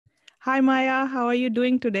Hi Maya, how are you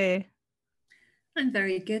doing today? I'm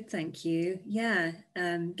very good, thank you. Yeah,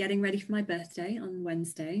 getting ready for my birthday on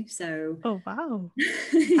Wednesday. So, Oh wow.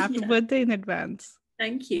 Happy yeah, birthday in advance.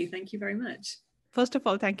 thank you. Thank you very much. First of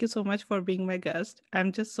all, thank you so much for being my guest.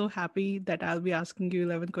 I'm just so happy that I'll be asking you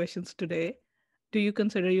 11 questions today. Do you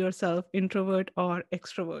consider yourself introvert or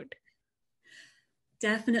extrovert?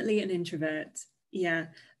 Definitely an introvert. Yeah,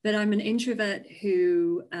 but I'm an introvert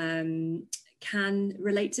who can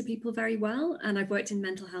relate to people very well. And I've worked in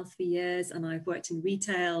mental health for years and I've worked in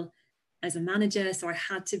retail as a manager. So I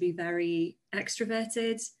had to be very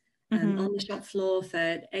extroverted Mm-hmm. on the shop floor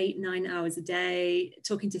for 8, 9 hours a day,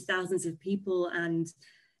 talking to thousands of people. And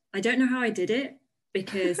I don't know how I did it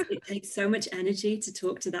because it takes so much energy to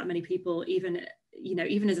talk to that many people, even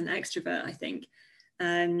as an extrovert, I think.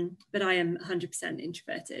 But I am 100%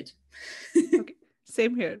 introverted. Okay,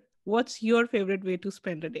 same here. What's your favorite way to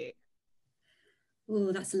spend a day?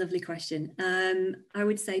 Oh, that's a lovely question. I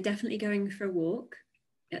would say definitely going for a walk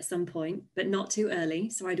at some point, but not too early.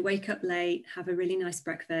 So I'd wake up late, have a really nice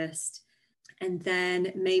breakfast, and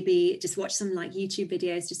then maybe just watch some like YouTube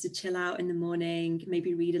videos just to chill out in the morning,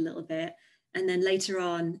 maybe read a little bit, and then later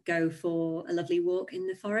on go for a lovely walk in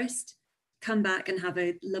the forest, come back and have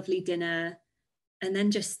a lovely dinner, and then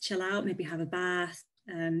just chill out, maybe have a bath.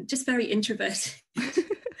 Just very introverted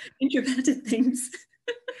things.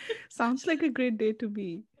 Sounds like a great day to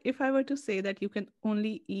be. If I were to say that you can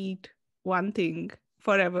only eat one thing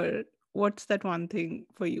forever, what's that one thing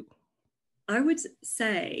for you? I would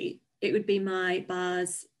say it would be my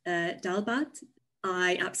Bars dal bhat.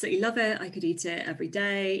 I absolutely love it. I could eat it every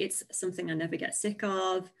day. It's something I never get sick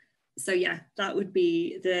of. So yeah, that would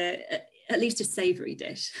be the at least a savory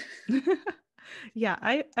dish. Yeah,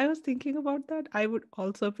 I was thinking about that. I would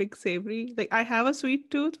also pick savory. Like I have a sweet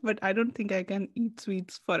tooth, but I don't think I can eat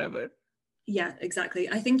sweets forever. Yeah, exactly.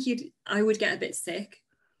 I would get a bit sick,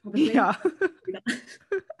 probably. Yeah.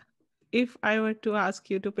 If I were to ask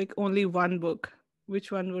you to pick only one book,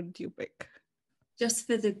 which one would you pick? Just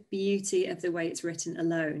for the beauty of the way it's written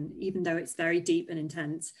alone, even though it's very deep and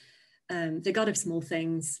intense. The God of Small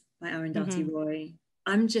Things by Arundhati Hmm. Roy.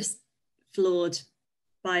 I'm just floored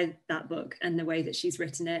by that book and the way that she's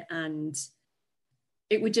written it. And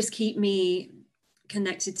it would just keep me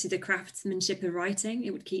connected to the craftsmanship of writing.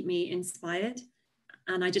 It would keep me inspired.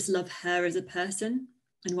 And I just love her as a person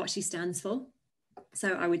and what she stands for. So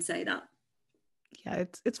I would say that. Yeah,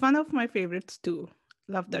 it's one of my favorites too.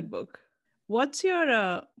 Love that book. What's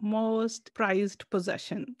your most prized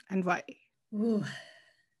possession and why? Ooh,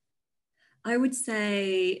 I would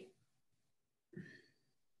say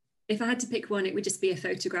if I had to pick one, it would just be a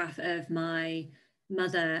photograph of my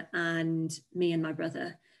mother and me and my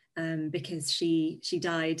brother, because she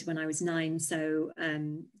died when I was 9. So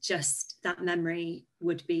just that memory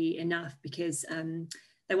would be enough because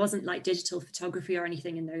there wasn't like digital photography or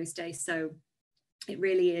anything in those days. So it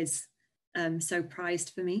really is so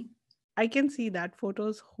prized for me. I can see that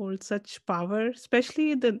photos hold such power,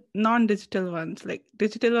 especially the non-digital ones. Like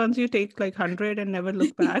digital ones, you take like 100 and never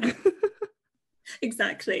look back.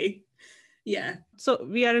 Exactly. Yeah. So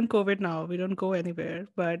we are in COVID now. We don't go anywhere.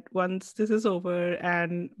 But once this is over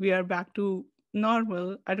and we are back to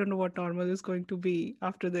normal, I don't know what normal is going to be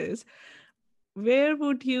after this. Where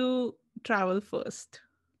would you travel first?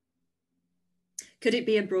 Could it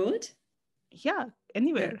be abroad? Yeah, Yeah.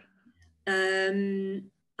 anywhere.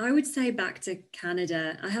 I would say back to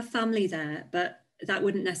Canada. I have family there, but that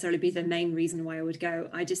wouldn't necessarily be the main reason why I would go.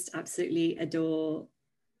 I just absolutely adore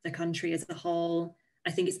the country as a whole. I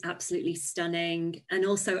think it's absolutely stunning. And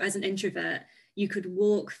also, as an introvert, you could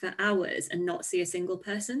walk for hours and not see a single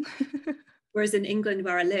person. Whereas in England,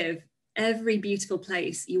 where I live, every beautiful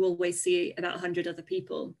place, you always see about 100 other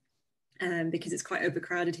people, because it's quite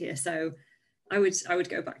overcrowded here. So I would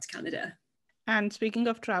go back to Canada. And speaking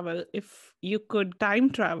of travel, if you could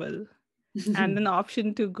time travel and an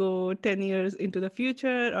option to go 10 years into the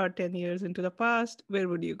future or 10 years into the past, where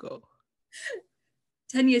would you go?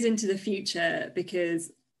 10 years into the future,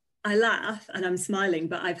 because I laugh and I'm smiling,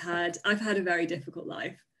 but I've had a very difficult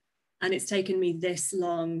life, and it's taken me this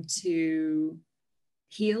long to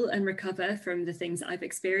heal and recover from the things that I've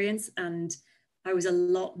experienced. And I was a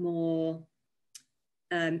lot more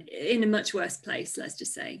in a much worse place, let's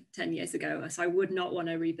just say, 10 years ago. So I would not want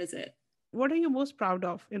to revisit. What are you most proud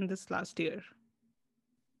of in this last year?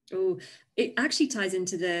 Oh, it actually ties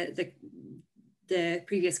into the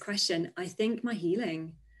previous question. I think my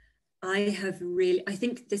healing. I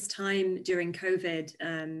think this time during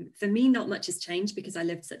COVID, for me, not much has changed because I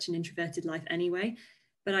lived such an introverted life anyway.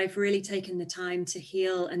 But I've really taken the time to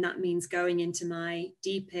heal. And that means going into my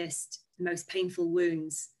deepest, most painful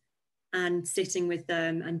wounds and sitting with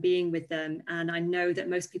them and being with them. And I know that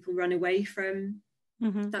most people run away from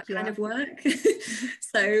that kind of work.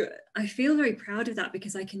 So I feel very proud of that,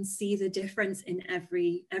 because I can see the difference in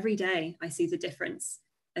every day. I see the difference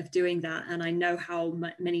of doing that, and I know how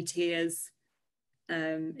many tears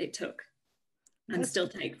it took and still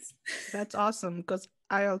takes. That's awesome, because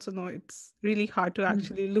I also know it's really hard to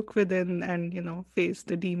actually look within and, face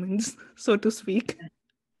the demons, so to speak.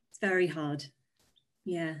 It's very hard.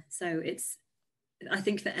 Yeah. So I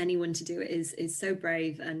think for anyone to do it is so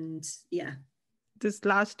brave. And yeah. This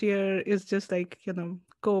last year is just like,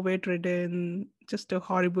 COVID ridden, just a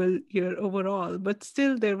horrible year overall, but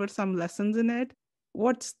still there were some lessons in it.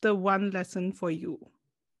 What's the one lesson for you?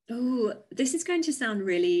 Oh, this is going to sound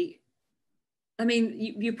really, I mean,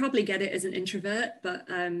 you probably get it as an introvert, but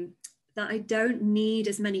that I don't need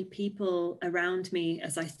as many people around me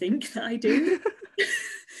as I think that I do.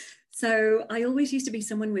 So I always used to be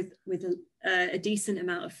someone with a decent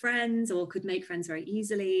amount of friends, or could make friends very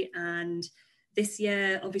easily. And this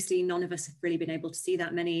year, obviously, none of us have really been able to see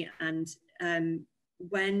that many. And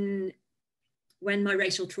when my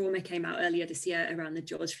racial trauma came out earlier this year around the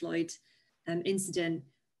George Floyd incident,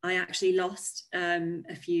 I actually lost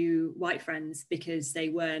a few white friends because they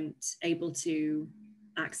weren't able to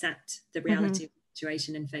accept the reality of the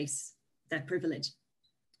situation and face their privilege.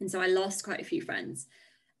 And so I lost quite a few friends.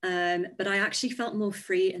 But I actually felt more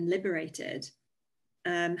free and liberated,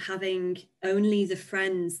 having only the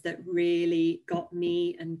friends that really got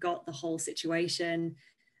me and got the whole situation.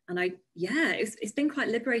 And it's been quite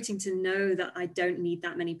liberating to know that I don't need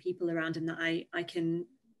that many people around, and that I can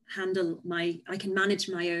I can manage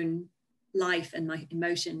my own life and my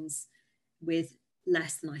emotions with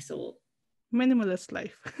less than I thought. Minimalist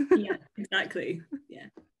life. Yeah, exactly. Yeah.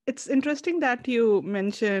 It's interesting that you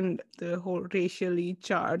mentioned the whole racially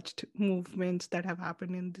charged movements that have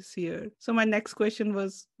happened in this year. So my next question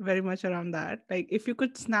was very much around that. Like, if you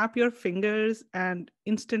could snap your fingers and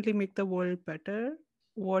instantly make the world better,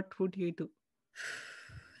 what would you do?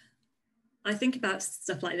 I think about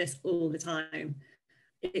stuff like this all the time.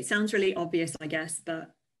 It sounds really obvious, I guess,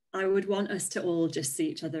 but I would want us to all just see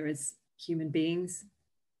each other as human beings.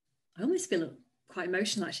 I almost feel quite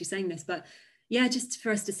emotional actually saying this, but yeah, just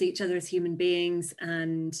for us to see each other as human beings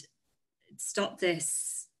and stop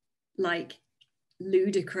this like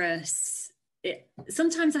ludicrous.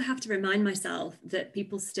 Sometimes I have to remind myself that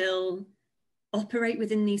people still operate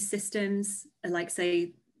within these systems, like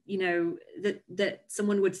say, that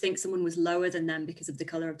someone would think someone was lower than them because of the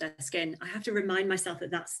color of their skin. I have to remind myself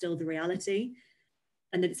that that's still the reality,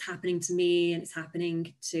 and that it's happening to me and it's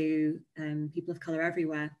happening to people of color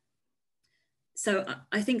everywhere. So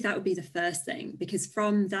I think that would be the first thing, because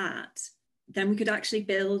from that, then we could actually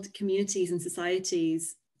build communities and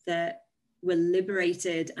societies that were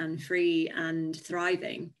liberated and free and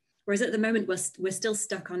thriving. Whereas at the moment, we're still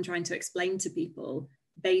stuck on trying to explain to people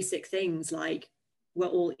basic things like we're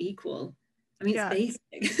all equal. I mean, Yeah. it's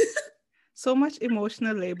basic. So much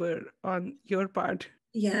emotional labor on your part.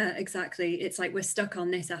 Yeah, exactly. It's like we're stuck on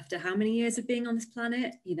this after how many years of being on this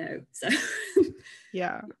planet, so.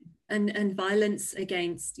 Yeah. And violence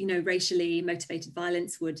against, racially motivated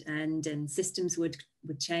violence would end, and systems would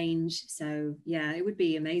change. So yeah, it would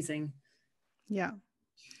be amazing. Yeah.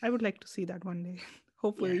 I would like to see that one day,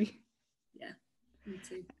 hopefully. Yeah, me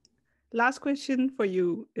too. Last question for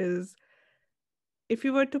you is, if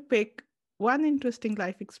you were to pick one interesting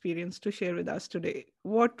life experience to share with us today,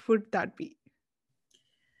 what would that be?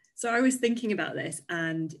 So I was thinking about this,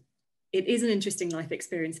 and it is an interesting life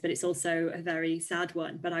experience, but it's also a very sad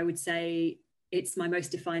one. But I would say it's my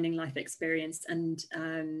most defining life experience, and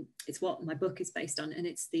it's what my book is based on. And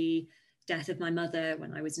it's the death of my mother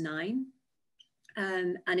when I was 9.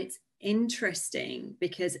 And it's interesting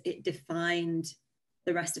because it defined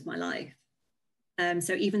the rest of my life.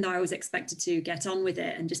 So even though I was expected to get on with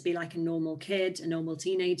it and just be like a normal kid, a normal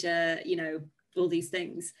teenager, all these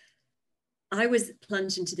things, I was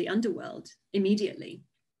plunged into the underworld immediately.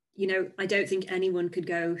 I don't think anyone could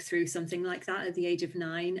go through something like that at the age of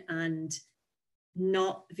 9 and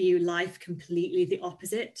not view life completely the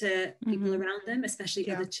opposite to people around them,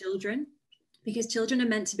 especially other children, because children are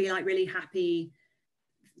meant to be like really happy,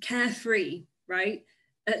 carefree, right?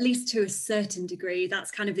 At least to a certain degree.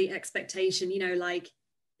 That's kind of the expectation, like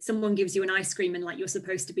someone gives you an ice cream and like you're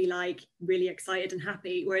supposed to be like really excited and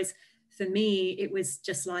happy. Whereas for me, it was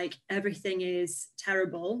just like everything is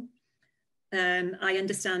terrible. I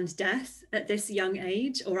understand death at this young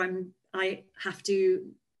age, or I have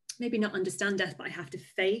to maybe not understand death, but I have to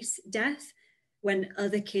face death when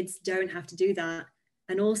other kids don't have to do that.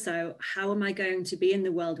 And also, how am I going to be in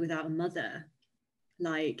the world without a mother?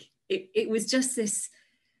 Like, it was just this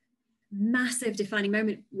massive defining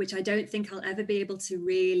moment, which I don't think I'll ever be able to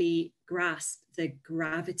really grasp the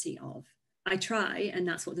gravity of. I try, and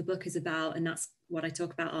that's what the book is about, and that's what I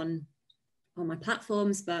talk about on my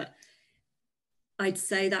platforms. But I'd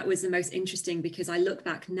say that was the most interesting, because I look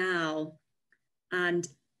back now, and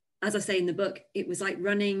as I say in the book, it was like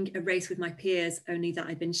running a race with my peers, only that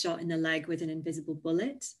I'd been shot in the leg with an invisible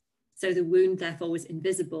bullet. So the wound therefore was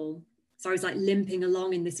invisible. So I was like limping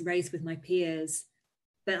along in this race with my peers,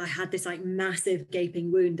 but I had this like massive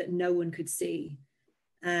gaping wound that no one could see.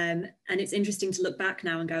 And it's interesting to look back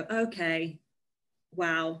now and go, okay,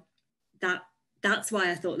 wow, that's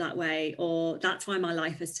why I thought that way, or that's why my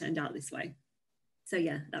life has turned out this way. So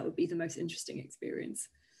yeah, that would be the most interesting experience.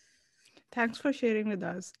 Thanks for sharing with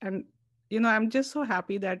us. And, I'm just so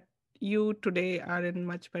happy that you today are in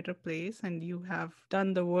much better place and you have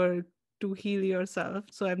done the work to heal yourself.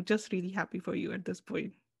 So I'm just really happy for you at this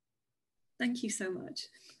point. Thank you so much.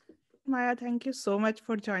 Maya, thank you so much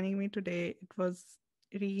for joining me today. It was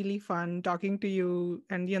really fun talking to you.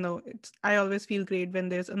 And, I always feel great when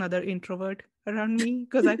there's another introvert around me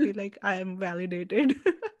because I feel like I am validated.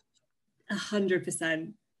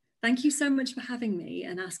 100%. Thank you so much for having me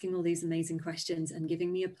and asking all these amazing questions and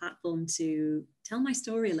giving me a platform to tell my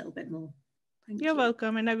story a little bit more. Thank You're you.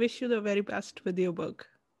 welcome. And I wish you the very best with your book.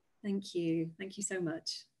 Thank you. Thank you so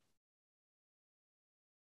much.